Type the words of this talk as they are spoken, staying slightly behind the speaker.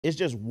It's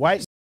just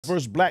white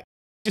versus black.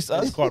 It's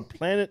called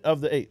Planet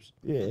of the Apes.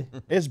 Yeah.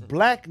 It's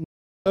black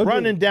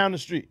running down the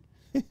street.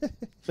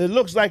 It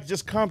looks like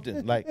just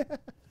Compton. Like,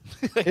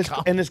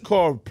 and it's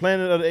called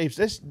Planet of the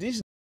Apes.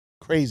 These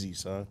crazy,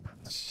 son.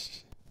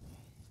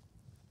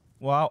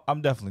 Well,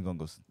 I'm definitely gonna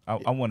go.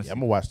 I want to. Yeah, I'm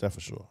gonna watch that for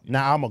sure.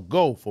 Now I'm gonna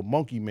go for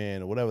Monkey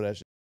Man or whatever that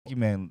shit. Monkey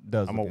Man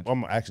does. I'm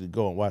gonna actually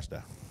go and watch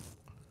that.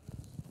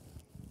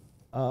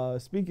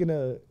 Speaking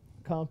of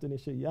Compton and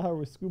shit, y'all heard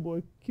what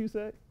Schoolboy Q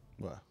said?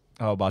 What?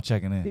 Oh, about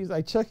checking in. He's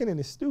like, checking in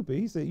is stupid.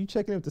 He said, you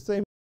checking in with the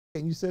same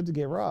and you said to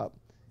get robbed.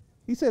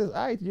 He said, it's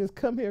all right to just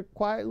come here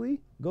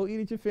quietly, go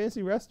eat at your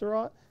fancy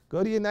restaurant,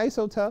 go to your nice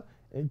hotel,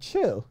 and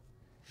chill.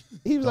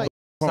 He was like,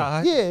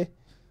 yeah,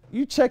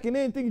 you checking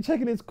in, thinking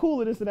checking in is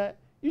cool and this and that.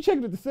 You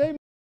checking with the same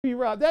be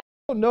robbed. That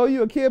don't know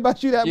you or care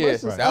about you that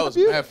much. Yeah, that was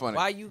mad funny.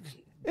 Why you?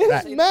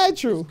 It's mad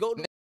true.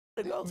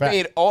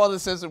 Made all the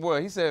sense in the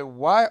world. He said,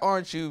 why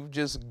aren't you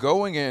just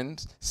going in,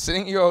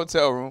 sitting in your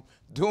hotel room,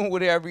 doing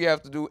whatever you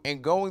have to do,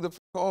 and going the f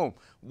home?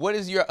 What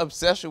is your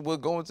obsession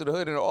with going to the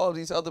hood and all of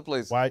these other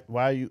places? Why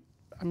are you?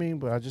 I mean,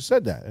 but I just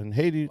said that. And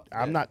Haiti,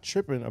 I'm not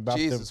tripping about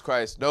Jesus them.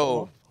 Christ,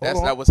 no, that's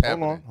not what's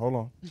happening.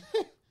 Hold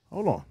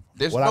on.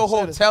 There's What no I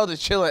said hotel to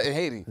chill at in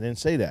Haiti. I didn't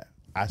say that.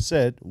 I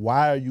said,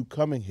 why are you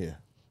coming here?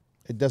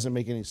 It doesn't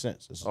make any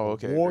sense. It's a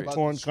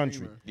war-torn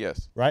country.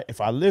 Yes. Right?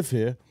 If I live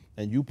here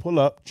and you pull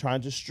up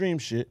trying to stream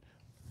shit,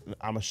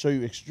 I'm going to show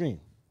you extreme.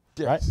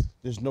 Yes. Right?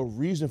 There's no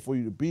reason for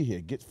you to be here.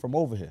 Get from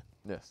over here.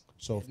 Yes.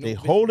 So if they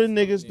holding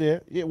niggas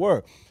there, yeah,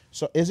 word.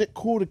 So is it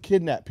cool to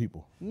kidnap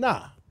people?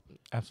 Nah.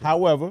 Absolutely.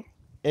 However,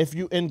 if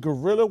you in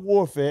guerrilla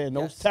warfare and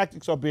those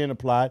tactics are being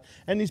applied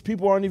and these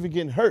people aren't even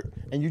getting hurt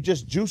and you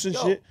just juicing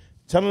shit,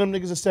 telling them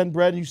niggas to send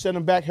bread and you send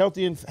them back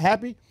healthy and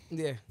happy,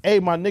 hey,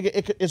 my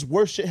nigga, it's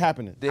worse shit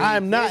happening. I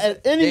am not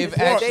at any They've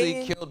point.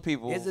 actually killed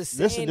people.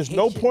 Listen, there's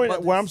no point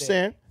at where I'm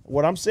saying.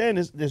 What I'm saying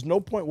is there's no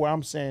point where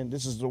I'm saying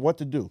this is what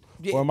to do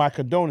or am I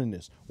condoning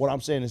this. What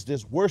I'm saying is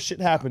there's worse shit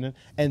happening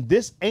and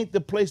this ain't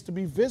the place to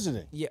be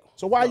visiting. Yeah.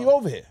 So why are you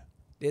over here?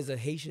 There's a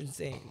Haitian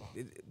saying.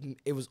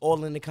 It was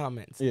all in the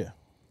comments. Yeah.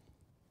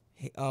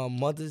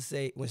 Mothers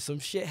say when some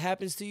shit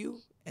happens to you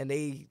and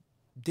they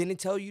didn't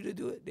tell you to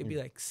do it, they be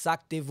like,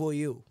 sac de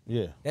voyou.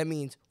 Yeah. That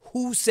means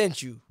who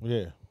sent you?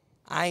 Yeah.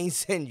 I ain't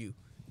send you.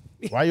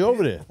 Why you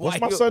over there?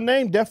 What's my son's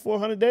name? Death for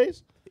 100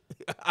 days?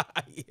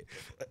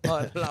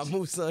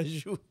 L'amour sans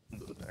jour.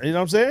 You know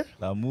what I'm saying?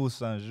 L'amour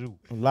sans jour.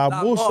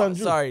 L'amour sans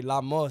jour. Sorry,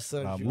 l'amour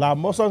sans jour.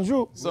 L'amour sans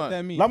jour. Son,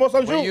 L'amour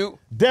sans jour.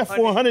 Death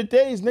for 100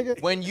 days, nigga.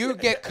 When you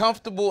get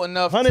comfortable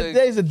enough 100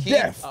 days of keep,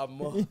 death.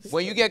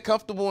 When you get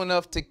comfortable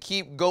enough to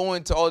keep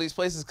going to all these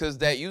places, because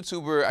that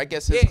YouTuber, I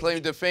guess his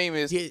claim to fame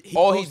is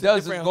all he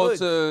does is go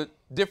to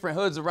different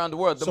hoods around the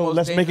world. So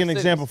let's make an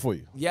example for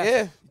you.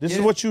 Yeah. This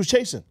is what you was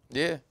chasing.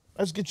 Yeah.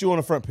 Let's get you on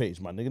the front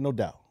page, my nigga, no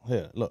doubt.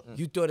 Here, look.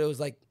 You thought it was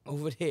like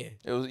over there.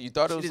 You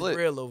thought it was lit.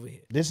 Real over here.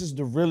 This is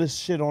the realest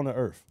shit on the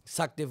earth.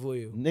 Sac de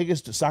voyou.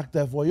 Niggas to sock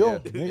that voyou.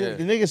 Nigga,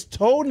 the niggas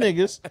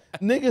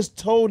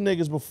told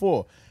niggas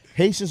before.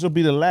 Haitians will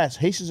be the last.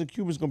 Haitians and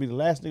Cubans gonna be the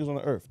last niggas on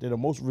the earth. They're the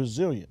most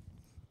resilient.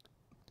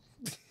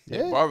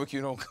 Yeah.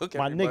 Barbecue don't cook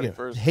my everybody nigga,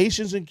 first.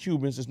 Haitians and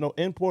Cubans, there's no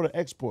import or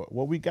export.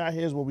 What we got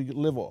here is what we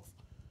live off.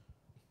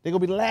 They're gonna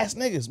be the last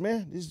niggas,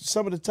 man. These are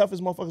some of the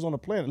toughest motherfuckers on the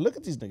planet. Look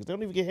at these niggas. They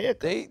don't even get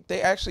haircuts.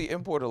 They actually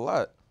import a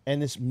lot.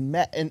 And it's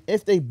and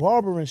if they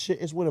barber and shit,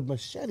 it's with a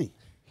machete.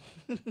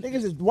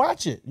 Niggas just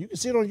watch it. You can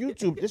see it on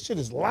YouTube. This shit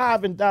is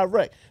live and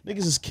direct.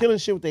 Niggas is killing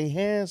shit with their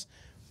hands,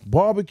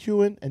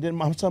 barbecuing, and then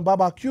my son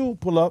Baba Q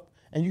pull up,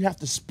 and you have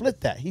to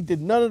split that. He did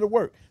none of the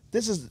work.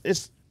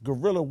 It's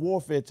guerrilla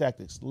warfare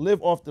tactics.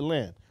 Live off the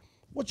land.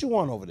 What you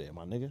want over there,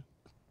 my nigga?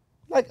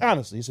 Like,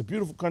 honestly, it's a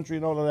beautiful country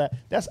and all of that.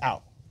 That's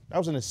out. That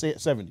was in the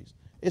 70s.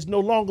 It's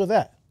no longer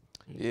that.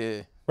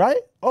 Yeah. Right?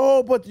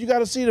 Oh, but you got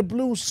to see the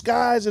blue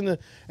skies and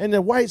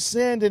the white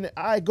sand, and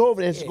I go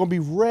over there. It's gonna be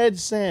red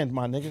sand,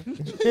 my nigga.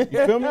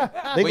 You feel me?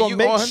 They gonna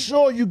make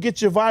sure you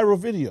get your viral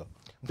video.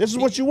 This is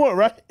what you want,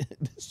 right?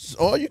 This is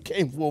all you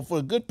came for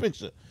a good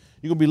picture.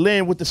 You gonna be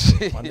laying with the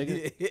shit, my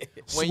nigga,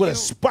 with a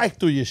spike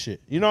through your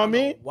shit. You know what I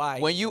mean? Why?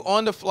 When you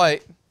on the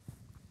flight,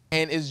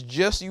 and it's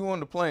just you on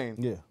the plane.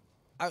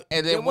 Yeah.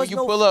 And then when you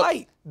pull up,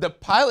 the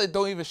pilot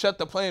don't even shut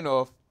the plane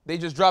off. They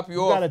just drop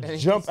you off. You gotta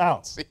jump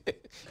out.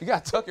 You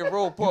gotta tuck and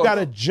roll. You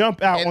gotta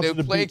jump out onto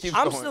the plane beach. keeps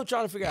I'm going. still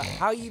trying to figure out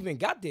how he even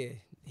got there.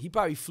 He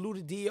probably flew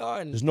to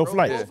DR and There's no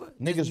flights.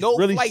 Niggas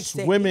really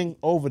swimming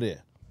over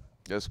there.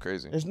 That's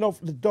crazy. There's no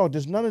dog.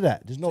 There's none of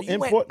that. There's no So you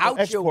import, went out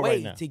no export your way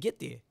right now. to get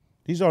there.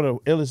 These are the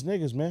illest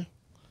niggas, man.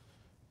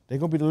 They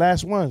gonna be the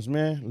last ones,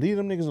 man. Leave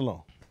them niggas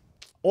alone.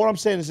 All I'm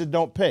saying is it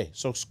don't pay.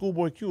 So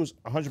Schoolboy Q is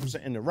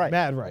 100% in the right.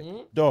 Mad right.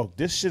 Dog,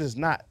 this shit is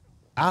not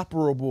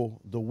operable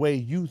the way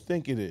you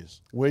think it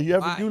is.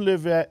 Wherever you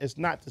live at, it's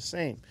not the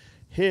same.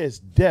 Here's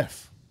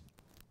death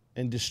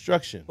and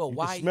destruction. But you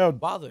why smell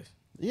bother?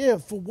 Yeah,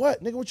 for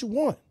what? Nigga, what you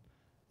want?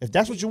 If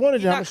that's what you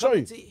wanted, then I'm gonna show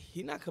you.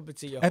 He not coming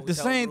to your At the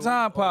same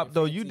time, Pop,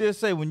 though, you did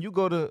say when you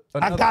go to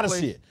another I gotta place,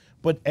 see it.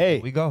 But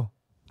hey, we go.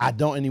 I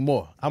don't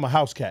anymore. I'm a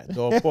house cat.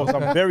 So of course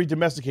I'm very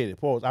domesticated.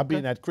 Pause. I be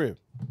in that crib.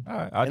 All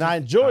right. I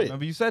enjoy it.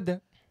 Remember you said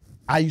that.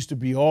 I used to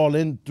be all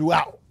in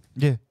throughout.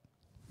 Yeah.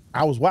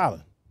 I was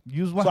wilding.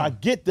 You was So I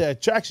get the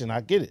attraction.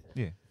 I get it.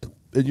 Yeah.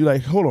 And you're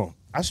like, hold on.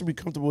 I should be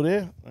comfortable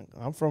there. Like,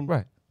 I'm from.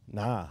 Right.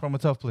 Nah. From a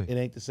tough place. It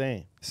ain't the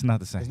same. It's not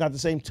the same. It's not the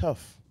same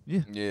tough.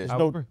 Yeah. Yeah. I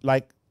No, agree.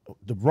 like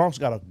the Bronx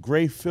got a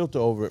gray filter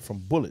over it from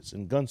bullets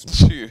and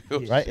gunsmiths.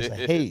 Right? It's a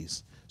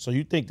haze. So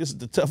you think this is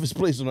the toughest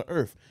place on the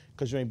earth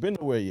because you ain't been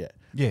nowhere yet.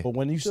 Yeah. But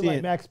when you Feel see like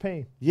it, Max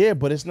Payne. yeah,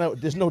 but there's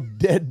no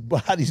dead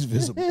bodies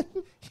visible.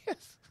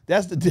 Yes.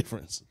 That's the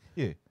difference.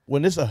 Yeah.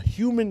 When it's a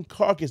human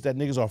carcass that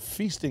niggas are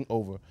feasting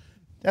over,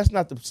 that's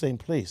not the same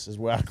place as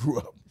where I grew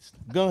up.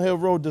 Gun Hill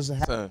Road doesn't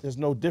have, Son. there's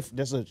no difference.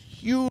 There's a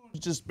huge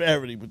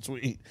disparity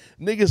between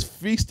niggas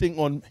feasting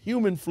on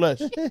human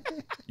flesh.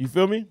 You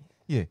feel me?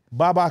 Yeah.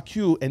 Baba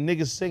Q and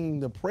niggas singing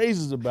the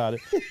praises about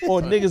it,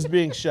 or niggas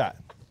being shot.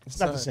 It's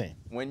not the same.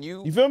 When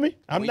you You feel me?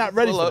 I'm when not you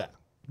ready pull for up- that.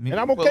 Me- And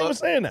I'm pull okay up- with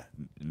saying that.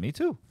 Me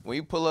too. when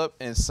you pull up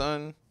and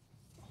son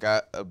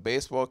got a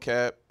baseball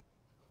cap,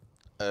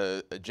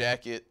 a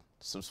jacket,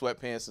 some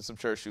sweatpants and some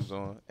church shoes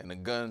on, and a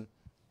gun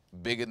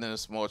bigger than a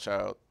small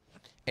child,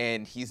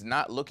 and he's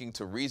not looking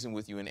to reason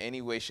with you in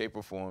any way, shape,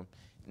 or form.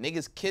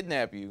 Niggas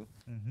kidnap you,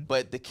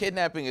 but the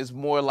kidnapping is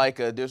more like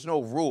there's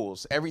no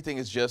rules. Everything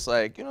is just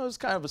like, it's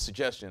kind of a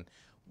suggestion.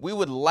 We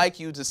would like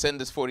you to send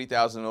this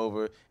 40,000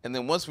 over, and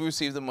then once we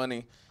receive the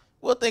money,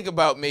 we'll think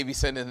about maybe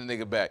sending the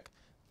nigga back.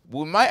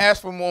 We might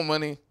ask for more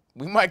money.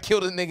 We might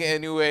kill the nigga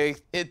anyway.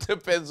 It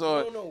depends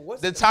on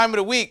what's the time of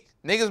the week.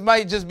 Niggas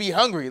might just be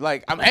hungry.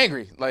 Like, I'm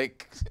angry.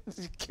 Like,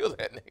 kill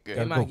that nigga.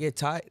 They might get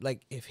tired.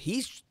 Like if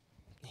he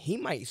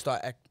might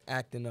start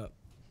acting up.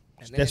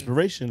 And then,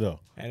 Desperation though.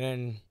 and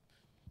then,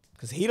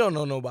 cause he don't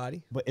know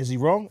nobody. But is he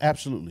wrong?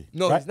 Absolutely.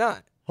 No, Right? he's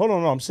not. Hold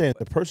on, no, I'm saying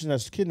the person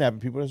that's kidnapping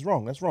people is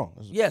wrong. That's wrong.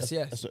 Yes,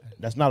 yes.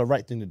 That's not a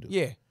right thing to do.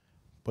 Yeah,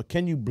 But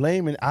can you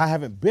blame it? I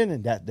haven't been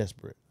in that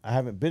desperate. I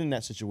haven't been in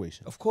that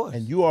situation. Of course.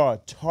 And you are a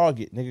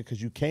target, nigga,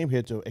 because you came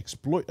here to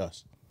exploit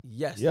us.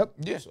 yes. Yep.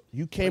 Yeah.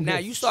 You But came now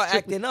here you start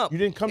strictly- acting up. You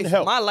didn't come it's to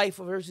help. my life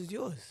versus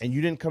yours. And you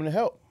didn't come to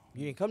help.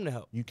 You didn't come to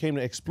help. You came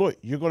to exploit.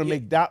 You're going to Yeah.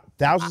 make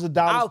thousands of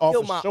dollars I'll off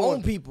kill of my showing.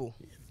 own people.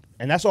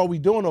 And that's all we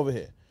doing over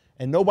here.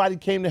 And nobody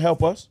came to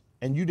help us.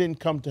 And you didn't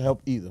come to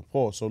help either,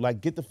 Paul. So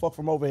like, get the fuck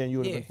from over here, and you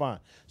would have Yeah. been fine.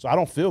 So I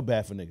don't feel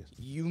bad for niggas.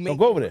 You Don't make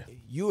go over there.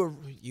 You're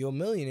a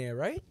millionaire,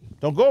 right?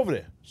 Don't go over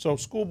there. So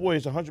Schoolboy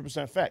is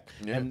 100% fact.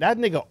 Yeah. And that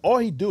nigga, all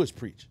he do is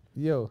preach.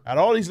 Yo. Out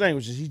of all these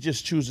languages, he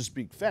just choose to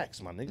speak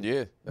facts, my nigga.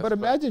 Yeah. But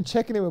imagine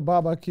checking in with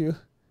Baba Q.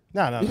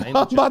 Nah, ain't no I'm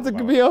about to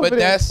checking be over But there.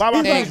 that's Baba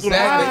Q's gonna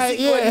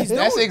exactly, lie, yeah.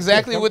 that's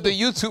exactly what the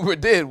YouTuber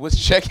did, was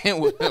check in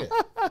with him.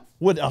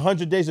 with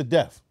 100 Days of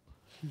Death.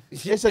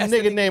 It's a That's the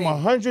nigga named name.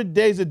 100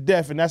 Days of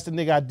Death, and that's the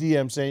nigga I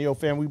DM saying, yo,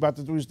 fam, we about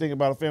to do this thing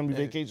about a family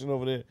vacation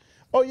over there.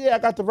 Oh, yeah, I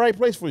got the right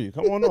place for you.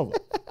 Come on over.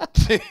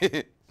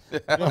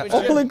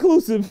 All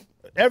inclusive.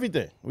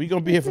 Everything. We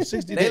going to be here for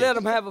 60 They days. let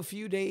him have a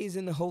few days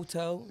in the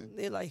hotel.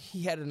 They like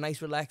he had a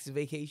nice relaxing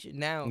vacation.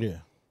 Now, Yeah.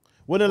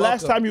 When the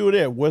last Welcome. time you were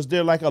there, was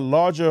there like a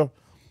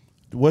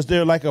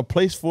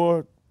place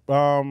for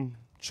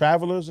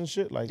travelers and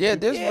shit? Like, Yeah,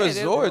 there's Yeah, there's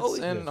resorts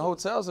always- and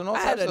hotels and all I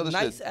had types of a other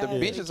nice shit. ass The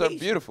beaches are vacation.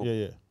 beautiful.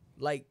 yeah.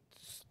 like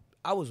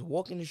I was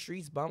walking the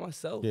streets by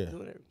myself Yeah.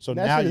 doing it. So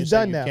That now shit you're is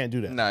saying done you now. can't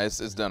do that. Nah, it's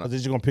done. Or they're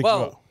just going to pick you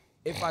Well, up.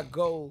 if I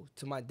go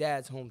to my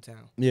dad's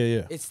hometown,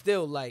 Yeah. it's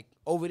still like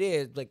over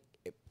there. Like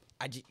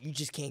you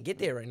just can't get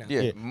there right now.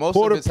 Yeah, Yeah. most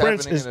Port of of it's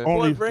Prince happening is in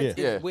only- Port Prince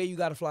yeah. is where you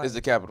gotta fly. is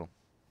the capital.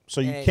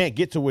 So you and- can't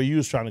get to where you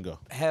was trying to go.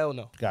 Hell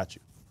no. Got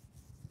you.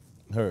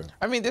 Heard.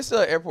 I mean, this is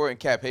an airport in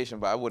Cap Haitian,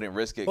 but I wouldn't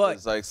risk it But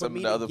because like for some me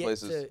of the to other get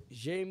places. to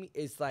Jeremy,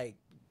 it's like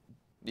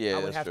Yeah, I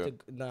would that's have true. to.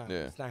 Nah, Yeah.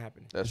 it's not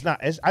happening. That's It's true.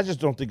 not. I just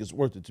don't think it's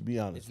worth it, to be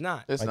honest. It's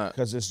not. It's not.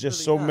 Because it's just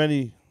really so not.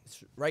 many.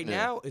 Right Yeah.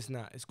 now, it's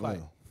not. It's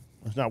quiet.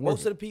 It's not worth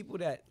Most of it. the people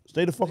that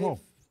Stay the fuck live- home.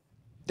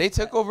 They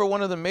took over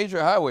one of the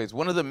major highways.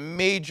 One of the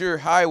major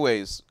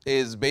highways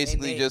is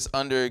basically they- just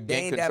under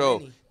gang ain't that control.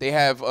 many. They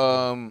have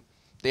Oh?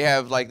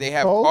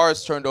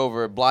 cars turned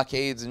over,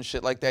 blockades and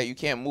shit like that. You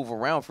can't move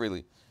around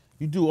freely.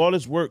 You do all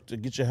this work to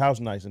get your house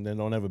nice and then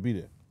don't ever be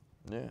there.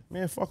 Yeah.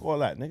 Man, fuck all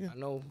that, I nigga.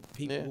 know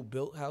people Yeah. who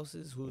built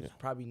houses who's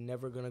probably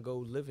never gonna go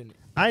live in it.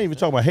 I ain't even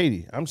talking about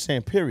Haiti. I'm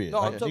saying period. No,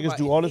 I'm like, talking niggas about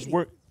do all this Haiti.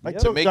 work. Like,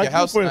 Yep. to To make like your you,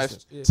 house for nice,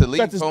 instance. to You got,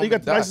 leave this, home you got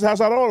and the die. nicest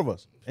house out of all of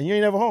us, and you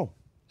ain't ever home.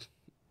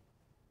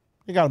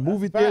 You got a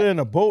movie theater and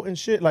a boat and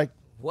shit, like,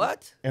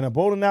 What? and a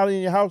bowling alley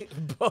in your house.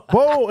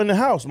 Bowl in the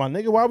house, my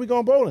nigga. Why we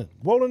going bowling?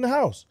 Bowl in the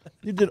house.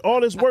 You did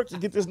all this work to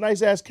get this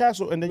nice ass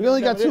castle, and then We you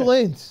only got never 2 there.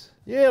 lanes.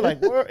 Yeah, like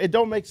it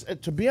don't make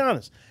sense, to be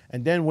honest.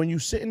 And then when you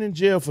sitting in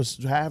jail for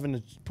having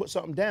to put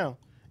something down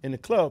in the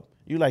club,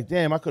 you like,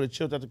 damn, I could have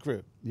chilled at the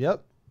crib.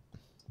 Yep.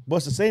 But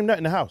it's the same nut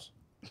in the house.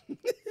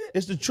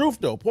 It's the truth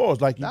though.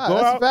 Pause. Like you Nah, go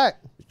that's a out,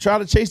 fact. try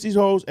to chase these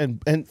hoes,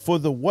 and for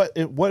the what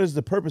is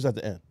the purpose at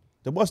the end?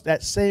 What's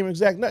that same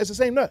exact nut? It's the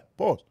same nut.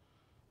 Pause.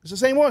 It's the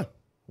same one.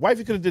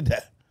 Wifey could have did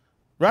that,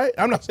 right?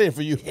 I'm not saying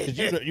for you, because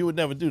you would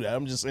never do that.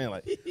 I'm just saying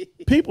like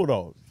people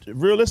though,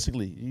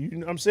 realistically, you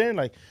know what I'm saying?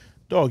 Like,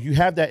 dog, you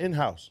have that in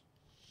house.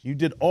 You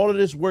did all of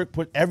this work,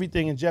 put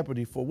everything in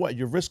jeopardy for what?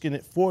 You're risking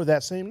it for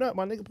that same nut,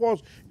 my nigga.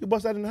 Pause. You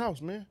bust that in the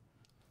house, man,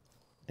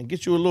 and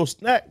get you a little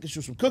snack, get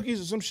you some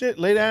cookies or some shit.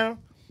 Lay down,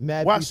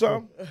 watch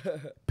something.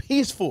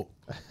 Peaceful.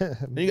 Then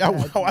you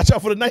gotta watch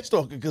out for the night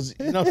stalker, because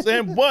you know what I'm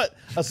saying. But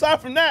aside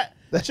from that,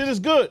 shit is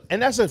good,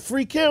 and that's a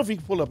free kill if you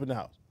can pull up in the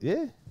house.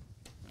 Yeah.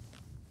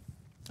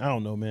 I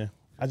don't know, man.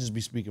 I just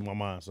be speaking my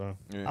mind, son.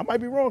 Yeah. I might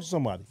be wrong to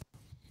somebody.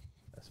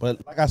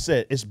 But like I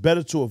said, it's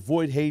better to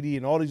avoid Haiti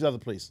and all these other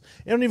places.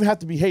 It don't even have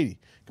to be Haiti.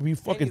 It could be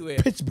fucking Anywhere.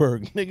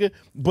 Pittsburgh, nigga.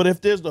 But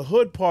if there's the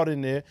hood part in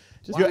there,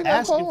 Just you're leave back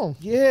asking. home.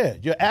 Yeah,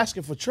 you're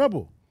asking for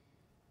trouble.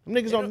 Them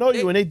niggas don't know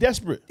you and they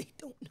desperate. They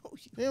don't know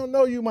you. They don't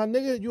know you, my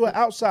nigga. You an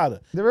outsider.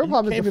 The real You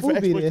problem is came the here for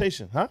food be there.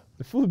 exploitation, huh?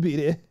 The food be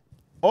there.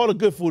 All the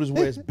good food is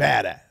where it's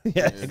bad at.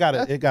 Yes.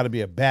 It gotta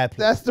be a bad place.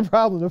 That's the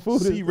problem. The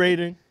food C is.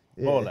 rating,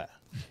 all Yeah. that.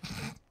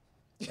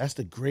 That's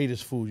the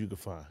greatest food you can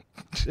find.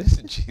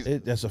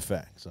 Jesus. That's a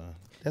fact, son.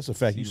 That's a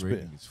fact. You spit.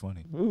 rating is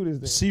funny. Food is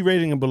there. C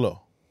rating and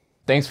below.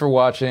 Thanks for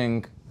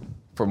watching.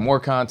 For more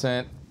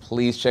content,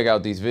 please check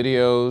out these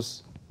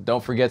videos.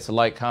 Don't forget to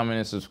like, comment,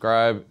 and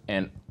subscribe.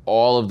 And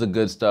all of the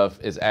good stuff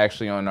is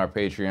actually on our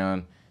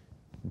Patreon.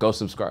 Go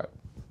subscribe.